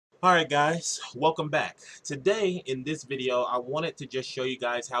Alright guys, welcome back. Today in this video I wanted to just show you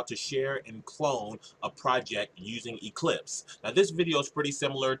guys how to share and clone a project using Eclipse. Now this video is pretty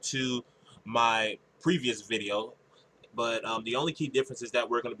similar to my previous video, but the only key difference is that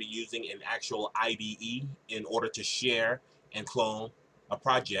we're going to be using an actual IDE in order to share and clone a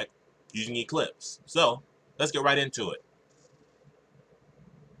project using Eclipse. So let's get right into it.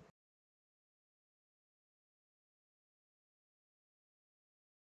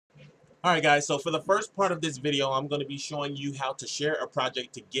 Alright guys, so for the first part of this video, I'm going to be showing you how to share a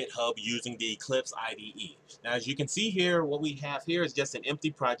project to GitHub using the Eclipse IDE. Now as you can see here, what we have here is just an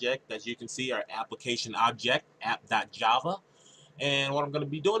empty project. As you can see, our application object, app.java. And what I'm going to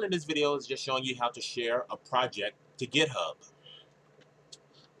be doing in this video is just showing you how to share a project to GitHub.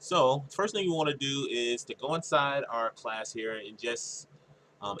 So first thing you want to do is to go inside our class here and just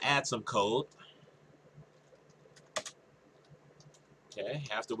add some code. Okay,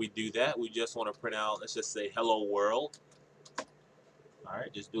 after we do that, we just want to print out, let's just say hello world.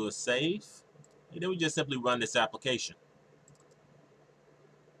 Alright, just do a save, and then we just simply run this application.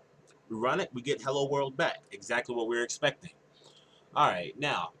 We run it, we get hello world back, exactly what we were expecting. Alright,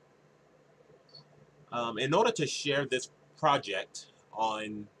 now, in order to share this project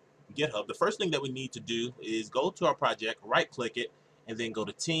on GitHub, the first thing that we need to do is go to our project, right click it, and then go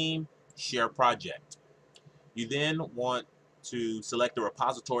to Team, Share Project. You then want to select the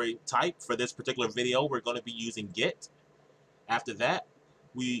repository type. For this particular video, we're going to be using Git. After that,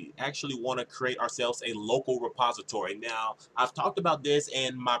 we actually want to create ourselves a local repository. Now, I've talked about this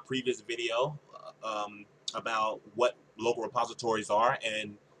in my previous video about what local repositories are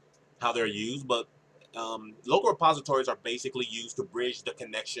and how they're used, but local repositories are basically used to bridge the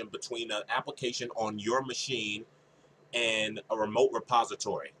connection between an application on your machine and a remote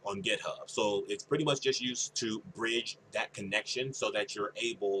repository on GitHub. So it's pretty much just used to bridge that connection so that you're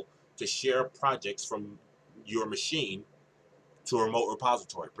able to share projects from your machine to a remote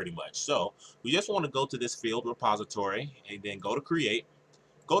repository pretty much. So we just want to go to this field repository and then go to create,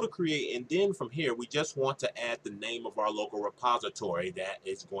 and then from here we just want to add the name of our local repository that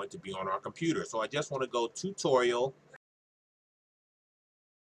is going to be on our computer. So I just want to go tutorial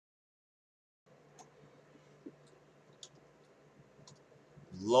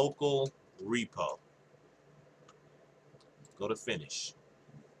local repo, go to finish.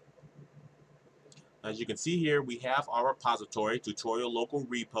 As you can see here, we have our repository, tutorial local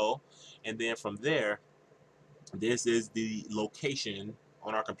repo, and then from there, this is the location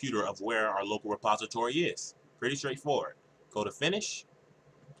on our computer of where our local repository is. Pretty straightforward. Go to finish,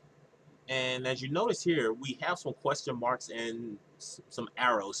 and as you notice here, we have some question marks and some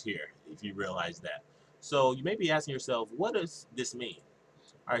arrows here, if you realize that. So you may be asking yourself, what does this mean?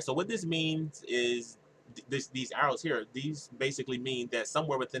 All right, so what this means is these arrows here, these basically mean that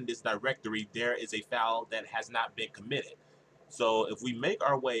somewhere within this directory there is a file that has not been committed. So if we make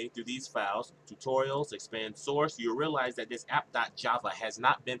our way through these files, tutorials, expand source, you'll realize that this app.java has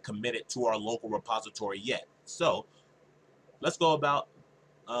not been committed to our local repository yet. So let's go about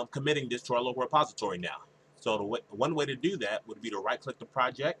committing this to our local repository now. So one way to do that would be to right click the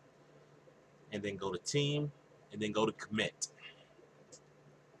project and then go to team and then go to commit.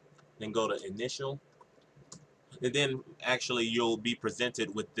 Then go to initial, and then actually you'll be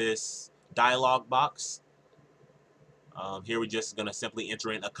presented with this dialog box. Here we're just going to simply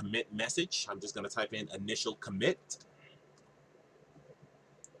enter in a commit message. I'm just going to type in initial commit.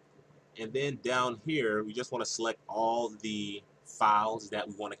 And then down here, we just want to select all the files that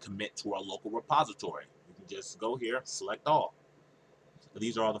we want to commit to our local repository. You can just go here, select all.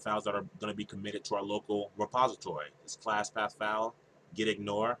 These are all the files that are going to be committed to our local repository. This class path file, Git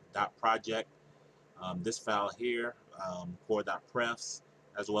Ignore, .project, this file here, core.prefs,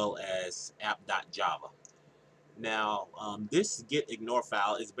 as well as app.java. Now, this Git Ignore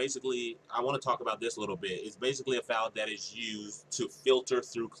file is basically, I want to talk about this a little bit. It's basically a file that is used to filter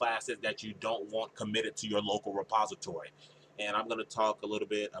through classes that you don't want committed to your local repository. And I'm going to talk a little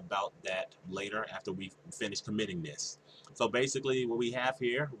bit about that later after we finish committing this. So basically what we have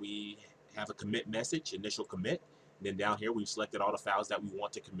here, we have a commit message, initial commit. And then down here, we've selected all the files that we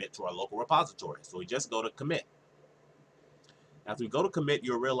want to commit to our local repository. So we just go to commit. After we go to commit,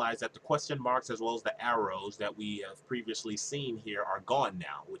 you'll realize that the question marks as well as the arrows that we have previously seen here are gone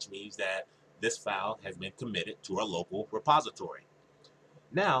now, which means that this file has been committed to our local repository.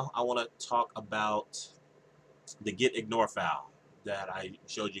 Now, I want to talk about the Git Ignore file that I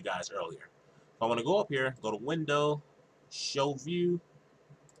showed you guys earlier. So I want to go up here, go to Window, Show View,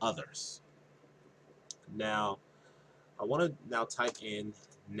 Others. Now, I want to now type in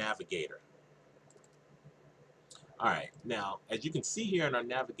Navigator. All right, now as you can see here in our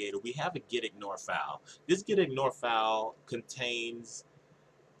navigator, we have a Git Ignore file. This Git Ignore file contains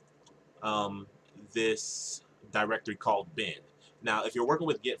um, this directory called bin. Now, if you're working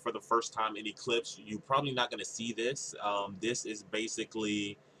with Git for the first time in Eclipse, you're probably not going to see this. This is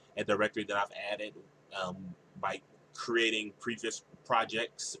basically a directory that I've added um, by creating previous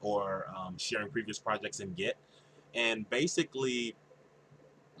projects or sharing previous projects in Git. And basically,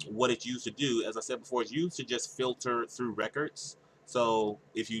 what it's used to do, as I said before, it's used to just filter through records. So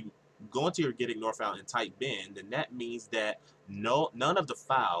if you go into your Git Ignore file and type bin, then that means that none of the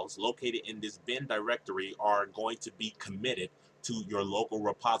files located in this bin directory are going to be committed to your local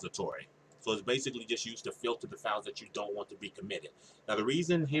repository. So it's basically just used to filter the files that you don't want to be committed. Now the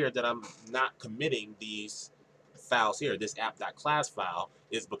reason here that I'm not committing these files here, this app.class file,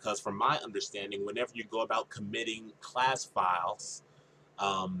 is because from my understanding, whenever you go about committing class files,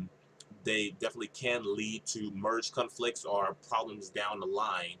 um, they definitely can lead to merge conflicts or problems down the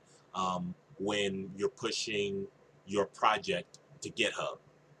line when you're pushing your project to GitHub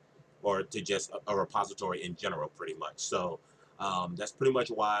or to just a repository in general, pretty much. So that's pretty much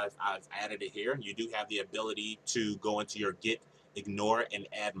why I've added it here. You do have the ability to go into your Git Ignore and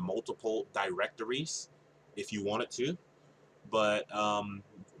add multiple directories if you wanted to, but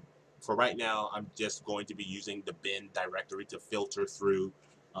for right now, I'm just going to be using the bin directory to filter through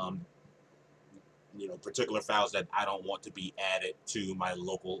um, particular files that I don't want to be added to my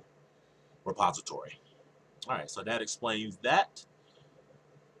local repository. All right, so that explains that.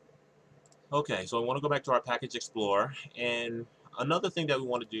 Okay, so I want to go back to our package explorer, and another thing that we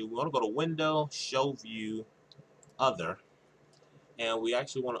want to do, we want to go to Window, Show View, Other, and we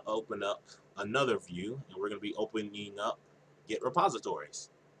actually want to open up another view, and we're going to be opening up Git Repositories.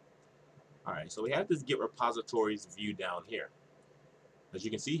 All right, so we have this Git Repositories view down here. As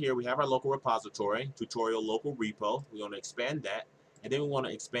you can see here, we have our local repository, tutorial local repo. We want to expand that, and then we want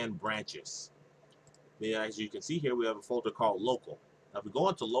to expand branches. Then as you can see here, we have a folder called local. Now if we go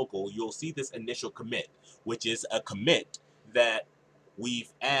into local, you'll see this initial commit, which is a commit that we've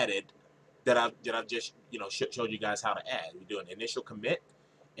added that I've just showed you guys how to add. We do an initial commit,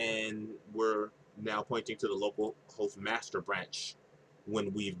 and we're now pointing to the local host master branch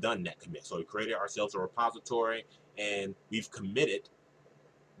when we've done that commit. So we created ourselves a repository, and we've committed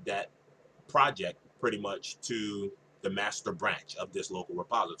that project pretty much to the master branch of this local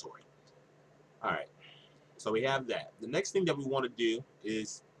repository. All right, so we have that. The next thing that we want to do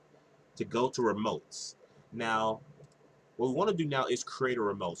is to go to remotes. Now, what we want to do now is create a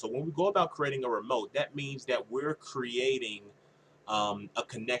remote. So when we go about creating a remote, that means that we're creating a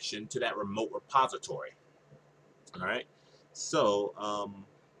connection to that remote repository. All right, so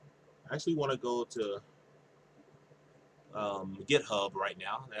I actually want to go to GitHub right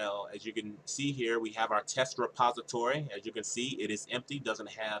now. Now, as you can see here, we have our test repository. As you can see, it is empty, doesn't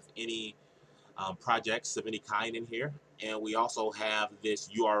have any projects of any kind in here. And we also have this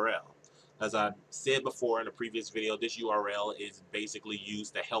URL. As I said before in a previous video, this URL is basically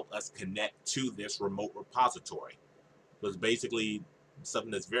used to help us connect to this remote repository. So it's basically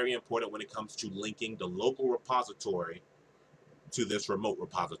something that's very important when it comes to linking the local repository to this remote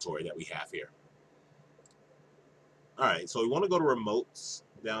repository that we have here. All right, so we want to go to remotes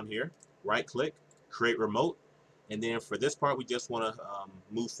down here, right click, create remote. And then for this part, we just want to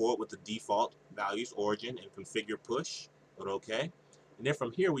move forward with the default values, origin, and configure push. Go to OK. And then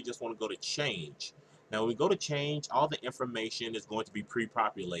from here, we just want to go to change. Now, when we go to change, all the information is going to be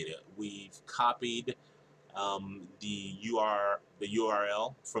pre-populated. We've copied the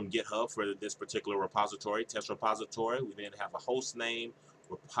URL from GitHub for this particular repository, test repository. We then have a host name,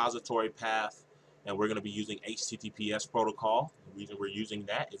 repository path, and we're going to be using HTTPS protocol. The reason we're using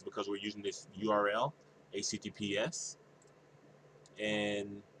that is because we're using this URL, HTTPS.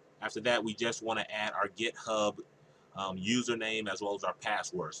 And after that, we just want to add our GitHub username as well as our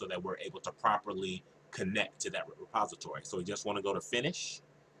password so that we're able to properly connect to that repository. So we just want to go to finish.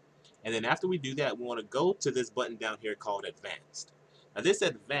 And then after we do that, we want to go to this button down here called advanced. Now this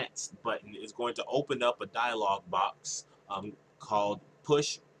advanced button is going to open up a dialog box called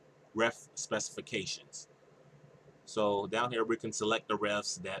push ref specifications. So down here we can select the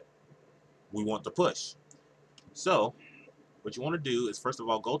refs that we want to push. So what you want to do is first of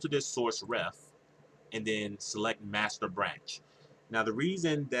all go to this source ref and then select master branch. Now the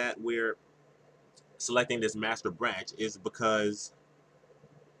reason that we're selecting this master branch is because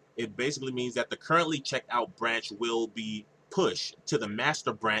it basically means that the currently checked out branch will be pushed to the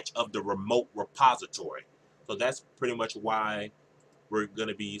master branch of the remote repository. So that's pretty much why we're going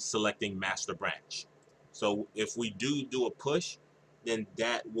to be selecting master branch. So if we do a push, then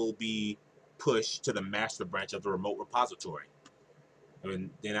that will be push to the master branch of the remote repository. And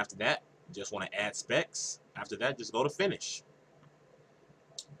then after that, you just want to add specs. After that, just go to finish.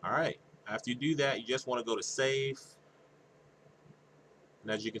 All right. After you do that, you just want to go to save.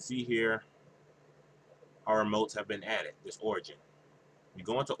 And as you can see here, our remotes have been added, this origin. You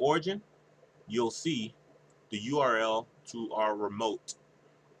go into origin, you'll see the URL to our remote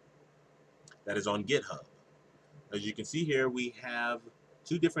that is on GitHub. As you can see here, we have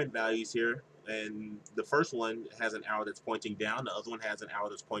two different values here, and the first one has an arrow that's pointing down, the other one has an arrow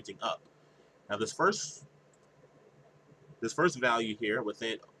that's pointing up. Now this first value here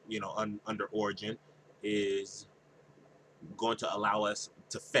within, under origin is going to allow us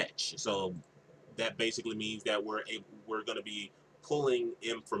to fetch. So that basically means that we're going to be pulling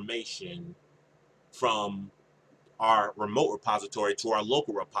information from our remote repository to our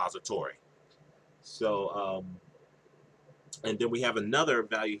local repository. So and then we have another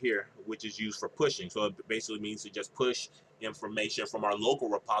value here which is used for pushing. So it basically means to just push information from our local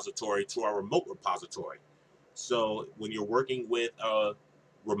repository to our remote repository. So when you're working with a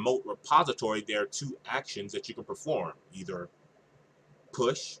remote repository, there are two actions that you can perform, either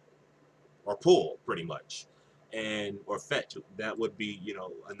push or pull, pretty much, and or fetch. That would be,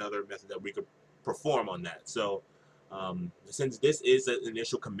 another method that we could perform on that. So since this is an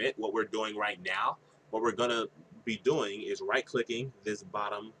initial commit, what we're doing right now, what we're gonna be doing is right-clicking this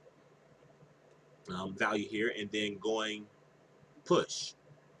bottom value here and then going push.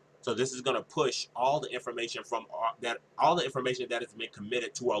 So this is going to push all the information from all the information that has been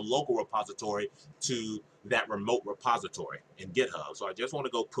committed to our local repository to that remote repository in GitHub. So I just want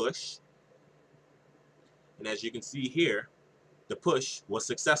to go push, and as you can see here, the push was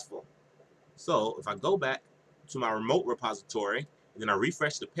successful. So if I go back to my remote repository and then I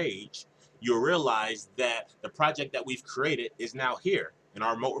refresh the page, you'll realize that the project that we've created is now here in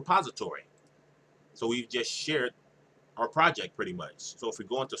our remote repository. So we've just shared our project pretty much. So if we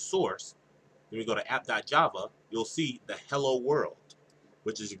go into source, then we go to app.java, you'll see the hello world,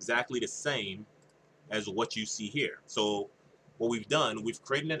 which is exactly the same as what you see here. So what we've done, we've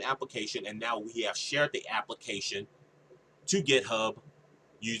created an application and now we have shared the application to GitHub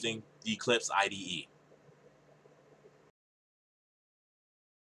using the Eclipse IDE.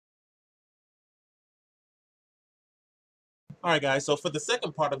 All right, guys, so for the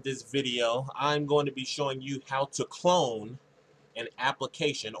second part of this video, I'm going to be showing you how to clone an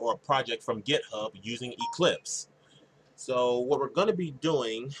application or a project from GitHub using Eclipse. So what we're going to be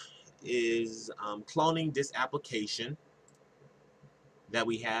doing is cloning this application that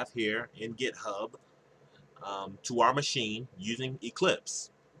we have here in GitHub to our machine using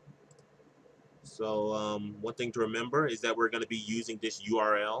Eclipse. So one thing to remember is that we're going to be using this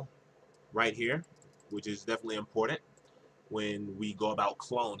URL right here, which is definitely important when we go about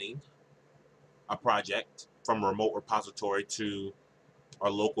cloning a project from a remote repository to our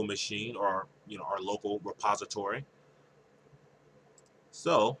local machine or our local repository.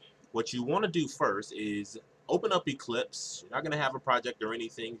 So what you want to do first is open up Eclipse. You're not going to have a project or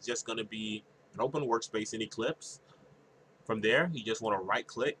anything. It's just going to be an open workspace in Eclipse. From there, you just want to right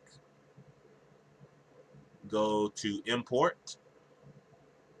click, go to import,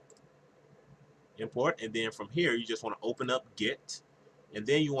 and then from here you just want to open up Git, and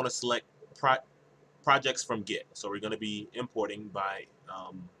then you want to select projects from Git. So we're going to be importing by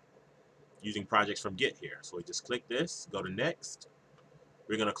using projects from Git here. So we just click this, go to next.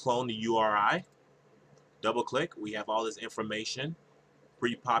 We're going to clone the URI. Double click. We have all this information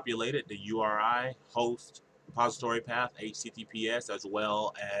pre-populated, the URI, host, repository path, HTTPS, as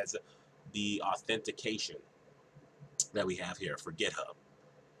well as the authentication that we have here for GitHub.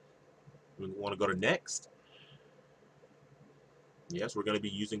 We want to go to next. Yes, we're going to be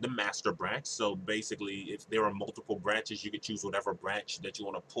using the master branch. So basically, if there are multiple branches, you can choose whatever branch that you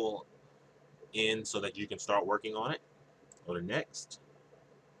want to pull in so that you can start working on it. Go to next.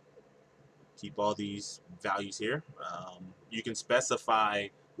 Keep all these values here. You can specify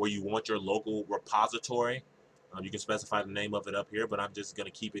where you want your local repository. You can specify the name of it up here, but I'm just going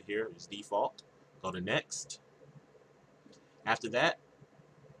to keep it here as default. Go to next. After that,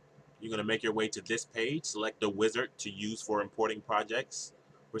 you're going to make your way to this page. Select the wizard to use for importing projects.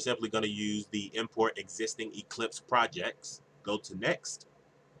 We're simply going to use the import existing Eclipse projects. Go to next.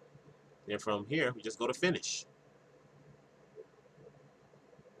 Then from here, we just go to finish.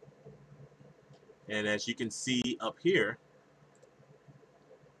 And as you can see up here,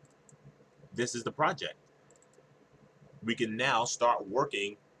 this is the project. We can now start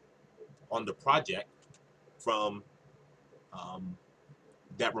working on the project from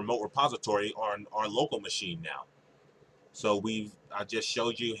that remote repository on our local machine now. So I just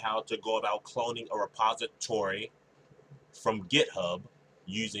showed you how to go about cloning a repository from GitHub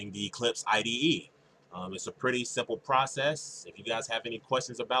using the Eclipse IDE. It's a pretty simple process. If you guys have any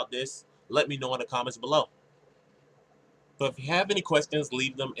questions about this, let me know in the comments below. So if you have any questions,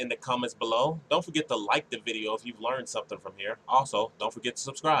 leave them in the comments below. Don't forget to like the video if you've learned something from here. Also, don't forget to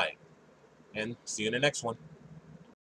subscribe. And see you in the next one.